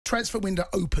transfer window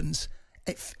opens,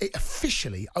 it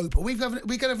officially open. We're going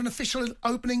to have an official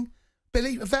opening,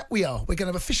 Billy, of that? We are. We're going to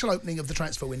have official opening of the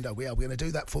transfer window. We are. We're going to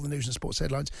do that for the news and sports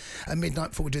headlines at midnight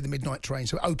before we do the midnight train.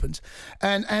 So it opens.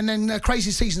 And then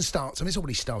crazy season starts. I mean, it's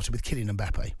already started with Kylian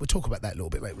Mbappe. We'll talk about that a little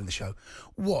bit later in the show.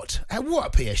 What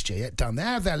PSG have done there?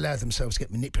 How have they allowed themselves to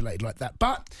get manipulated like that?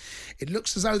 But it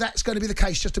looks as though that's going to be the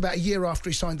case just about a year after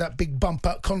he signed that big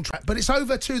bump-up contract. But it's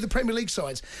over to the Premier League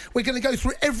sides. We're going to go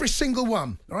through every single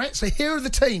one. All right? So here are the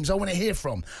teams I want to hear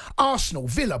from. Arsenal,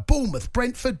 Villa, Bournemouth,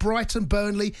 Brentford, Brighton,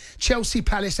 Burnley, Chelsea,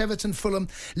 Palace, Everton, Fulham,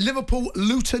 Liverpool,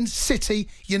 Luton, City,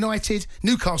 United,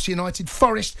 Newcastle United,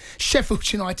 Forest,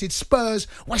 Sheffield United, Spurs,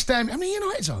 West Ham. How many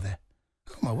Uniteds are there?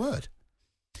 Oh, my word.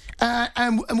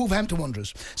 And Wolverhampton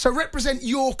Wanderers. So represent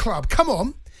your club. Come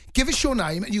on, give us your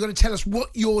name, and you've got to tell us what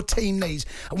your team needs.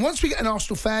 And once we get an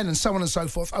Arsenal fan and so on and so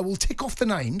forth, I will tick off the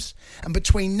names. And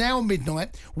between now and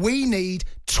midnight, we need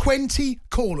 20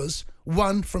 callers,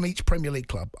 one from each Premier League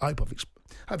club. I hope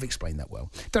I've explained that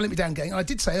well. Don't let me down, gang. I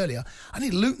did say earlier, I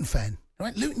need a Luton fan.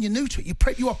 Right? Luton, you're new to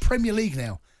it. You are Premier League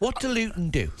now. What do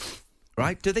Luton do?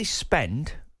 Right? Do they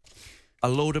spend a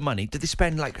load of money? Do they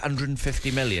spend like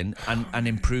 150 million and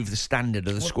improve the standard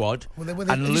of the squad?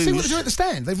 And you see what they do at the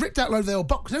stand? They've ripped out a load of the old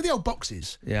boxes. You know the old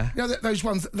boxes? Yeah. You know those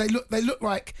ones? They look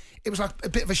like it was like a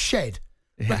bit of a shed.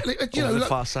 Yeah. On the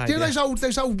far side, those old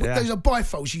those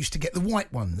bifolds used to get, the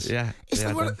white ones. Yeah.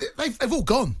 They've all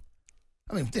gone.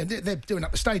 I mean, they're doing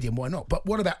up the stadium, why not? But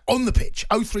what about on the pitch?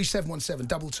 03717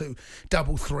 22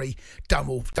 33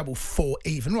 4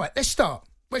 even. Right, let's start.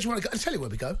 Where do you want to go? I'll tell you where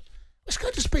we go. Let's go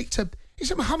to speak to,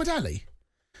 is it Muhammad Ali?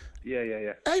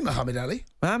 Yeah. Hey, Muhammad Ali.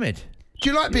 Mohammed. Do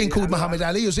you like being called Muhammad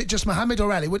Ali, or is it just Muhammad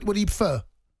or Ali? What do you prefer?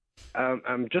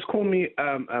 Just call me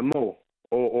Mo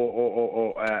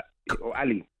or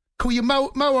Ali. Call you Mo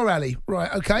or Ali?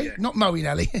 Right, okay. Yeah. Not Moeen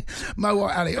Ali. Mo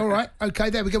or Ali. All right, okay,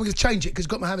 there we go. We're going to change it because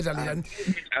it's got Muhammad Ali then.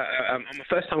 I'm a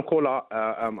first-time caller.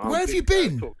 Where have you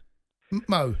been,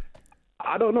 Mo?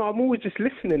 I don't know. I'm always just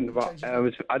listening, but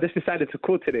I just decided to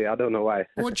call today. I don't know why.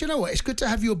 Well, do you know what? It's good to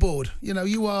have you aboard. You know,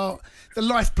 you are the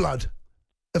lifeblood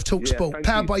of talkSPORT,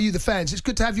 powered by you, the fans. It's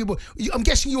good to have you aboard. I'm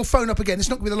guessing you'll phone up again. It's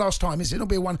not going to be the last time, is it? It'll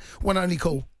be a one only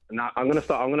call. No, I'm gonna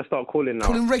start calling now.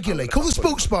 Calling regularly. Call the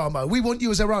sports bar, Mo. We want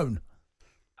you as our own.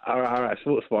 All right,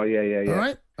 sports bar. Yeah. All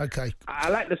right, okay. I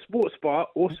like the sports bar.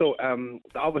 Also,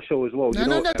 the other show as well.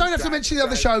 No. Don't have to mention the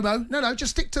other show, Mo. No.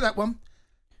 Just stick to that one.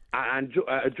 And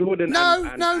Jordan. No.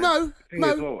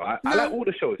 I like all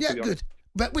the shows. Yeah, good.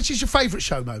 But which is your favourite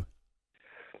show, Mo?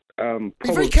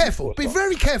 Be very careful. Be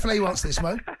very careful how you answer this,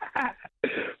 Mo.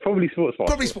 Probably sports bar.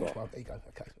 Probably sports bar. There you go.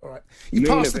 Okay, all right. You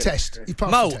passed the test. You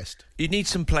passed the test. You need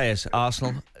some players,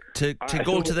 Arsenal, to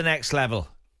go to the next level.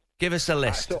 Give us a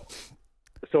list.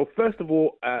 So first of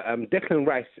all, Declan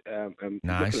Rice.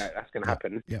 Nice. Like that's going to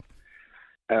happen. Yeah.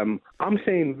 I'm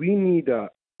saying we need a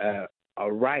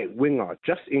right winger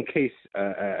just in case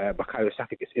Bukayo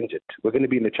Saka gets injured. We're going to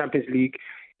be in the Champions League.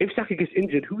 If Saka gets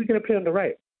injured, who are we going to play on the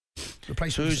right?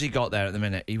 So who's he got there at the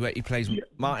minute? He plays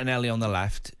Martinelli on the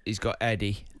left. He's got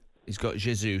Eddie. He's got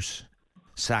Jesus.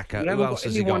 Saka. Who else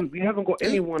has he got? We haven't got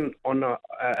anyone on a...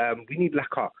 we need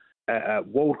like a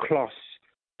world-class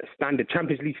standard,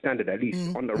 Champions League standard at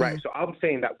least, on the right. So I'm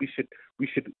saying that we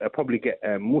should probably get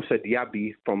Moussa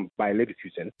Diaby from Bayer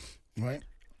Leverkusen. Right.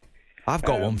 I've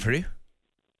got one for you.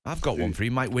 One for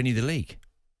you. Might win you the league.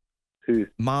 Who?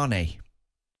 Mane.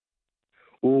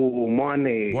 Oh,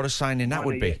 Mane. What a signing that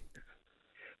would be.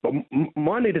 But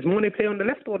Mane, does Mane play on the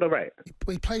left or the right?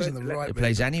 He plays on the right. He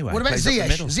plays anywhere. What about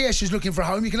Ziyech? Ziyech is looking for a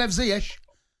home. You can have Ziyech.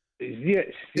 Yes.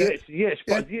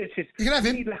 But Ziyech is... You can have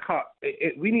him.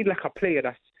 We need like a player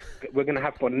we're going to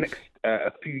have for the next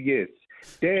few years.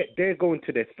 They're going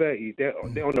to their 30s.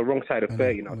 They're on the wrong side of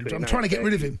 30 now. I'm trying to get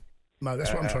rid of him. No,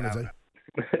 that's what I'm trying to do.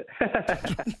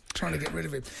 Trying to get rid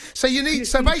of him. So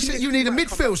basically you need a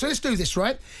midfield. So let's do this,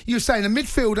 right? You're saying a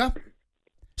midfielder,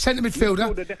 centre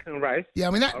midfielder. Declan Rice. Yeah,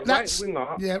 I mean that's right winger.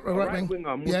 Yeah, right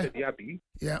winger. Moussa Diaby.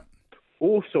 Yeah.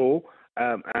 Also,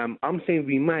 I'm saying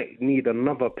we might need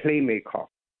another playmaker.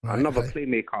 Right,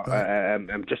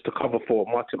 just to cover for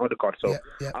Martin Odegaard. So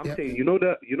I'm saying, you know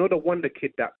the wonder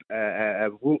kid that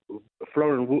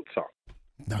Florian Wirtz.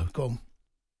 No, go on.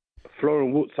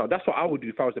 Florian Wirtz. That's what I would do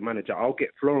if I was the manager. I'll get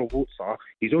Florian Wirtz.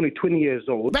 He's only 20 years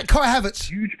old. That Kai Havertz.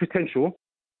 Huge potential.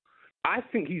 I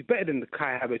think he's better than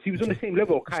Kai Havertz. He was on the same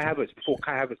level of Kai Havertz before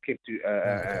Kai Havertz came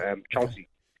to Chelsea.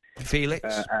 Felix.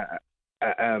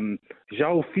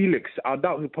 João Felix. I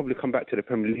doubt he'll probably come back to the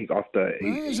Premier League after.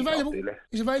 He's available.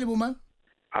 He's available, man.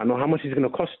 I know how much he's going to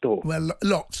cost though. Well,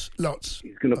 lots.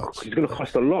 He's going to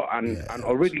cost a lot, and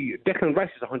already Declan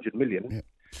Rice is 100 million. Yeah.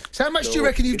 So how much do you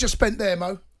reckon you've just spent there,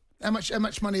 Mo? How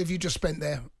much money have you just spent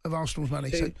there of Arsenal's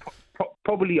money? So,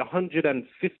 probably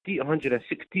 150,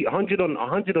 160, 100 on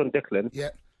Declan. Yeah.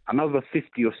 Another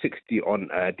 50 or 60 on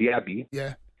Diaby.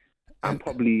 Yeah. And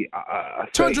probably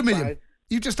 200 million.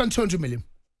 You've just done 200 million.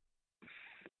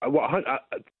 200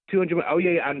 million. Oh,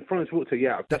 yeah, and Florence Water,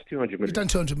 that's 200 million. You've done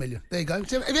 200 million. There you go.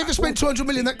 Have you ever spent 200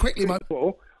 million that quickly, Mo?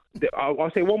 Well,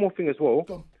 I'll say one more thing as well.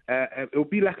 It'll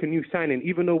be like a new signing.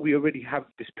 Even though we already have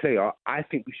this player, I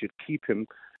think we should keep him,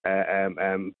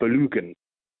 Balogun.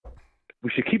 We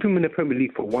should keep him in the Premier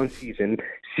League for one season,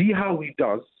 see how he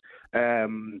does.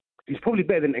 He's probably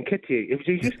better than Nketiah. If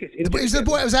he just gets injured, is the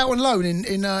boy that was out on loan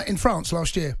in France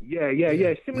last year?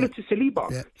 Yeah. Similar to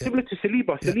Saliba. Similar to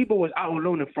Saliba. Yeah. Saliba was out on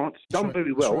loan in France, done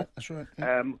very well. That's right.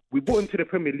 Yeah. We brought him to the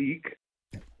Premier League,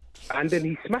 and then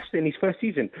he smashed it in his first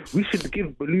season. We should give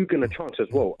Balogun a chance as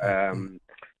well.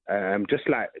 Just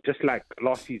like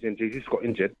last season, Jesus got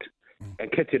injured.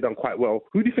 And Nketiah done quite well.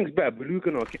 Who do you think is better,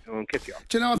 Balogun or Nketiah?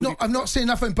 Do you know, I've not seen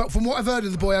enough of him, but from what I've heard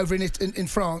of the boy over in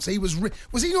France, he was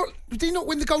he not? Did he not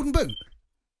win the Golden Boot?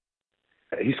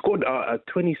 He scored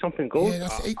 20-something goals. Yeah,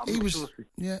 he was. Sure.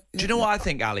 Yeah. Do you know what I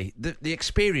think, Ali? The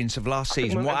experience of last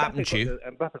season. What happened to you?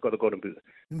 Mbappe got the Golden Boot.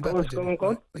 Go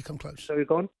on. We come close. So you're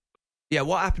gone. Yeah,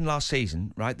 what happened last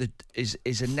season, right? Is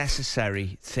a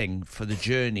necessary thing for the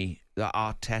journey that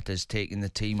Arteta's taking the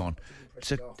team on.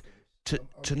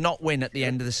 To not win at the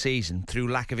end of the season through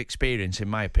lack of experience, in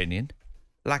my opinion.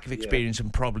 Lack of experience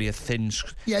and probably a thinnish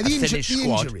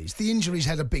squad. The injuries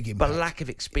had a big impact. But lack of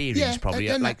experience probably.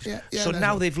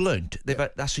 Now they've learnt.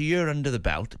 That's a year under the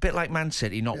belt. A bit like Man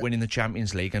City not winning the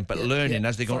Champions League, but learning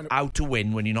as they go out to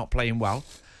win when you're not playing well.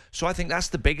 So I think that's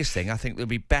the biggest thing. I think they'll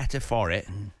be better for it.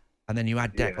 And then you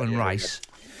add Declan Rice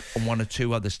and one or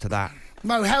two others to that.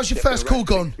 Mo, how's your first call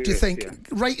gone, do you think?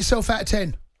 Rate yourself out of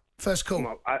 10. First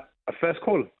call. A first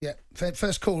call? Yeah,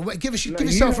 first call. Give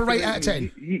yourself a rate out of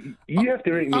 10. You have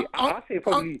to rate me. I'll say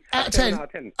probably out of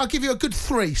 10. I'll give you a good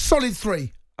 3. Solid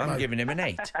 3. I'm giving him an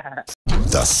 8.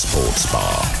 The Sports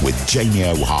Bar with Jamie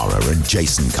O'Hara and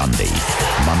Jason Cundy.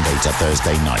 Monday to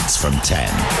Thursday nights from 10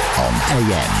 on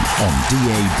AM, on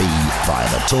DAB, via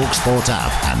the talkSPORT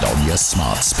app and on your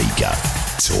smart speaker.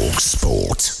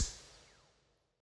 talkSPORT.